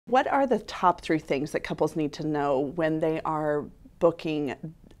What are the top three things that couples need to know when they are booking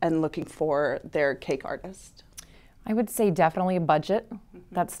and looking for their cake artist? I would say definitely a budget.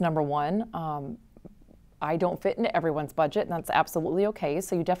 That's number one. I don't fit into everyone's budget, and that's absolutely okay.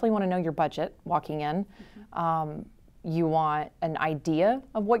 So you definitely want to know your budget walking in. You want an idea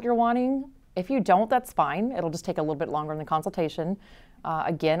of what you're wanting. If you don't, that's fine. It'll just take a little bit longer in the consultation.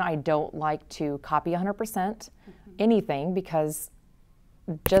 Again, I don't like to copy 100% anything because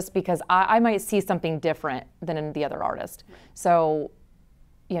I might see something different than in the other artist. So,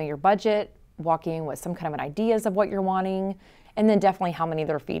 your budget, walking with some kind of an ideas of what you're wanting, and then definitely how many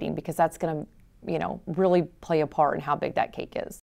they're feeding, because that's going to, really play a part in how big that cake is.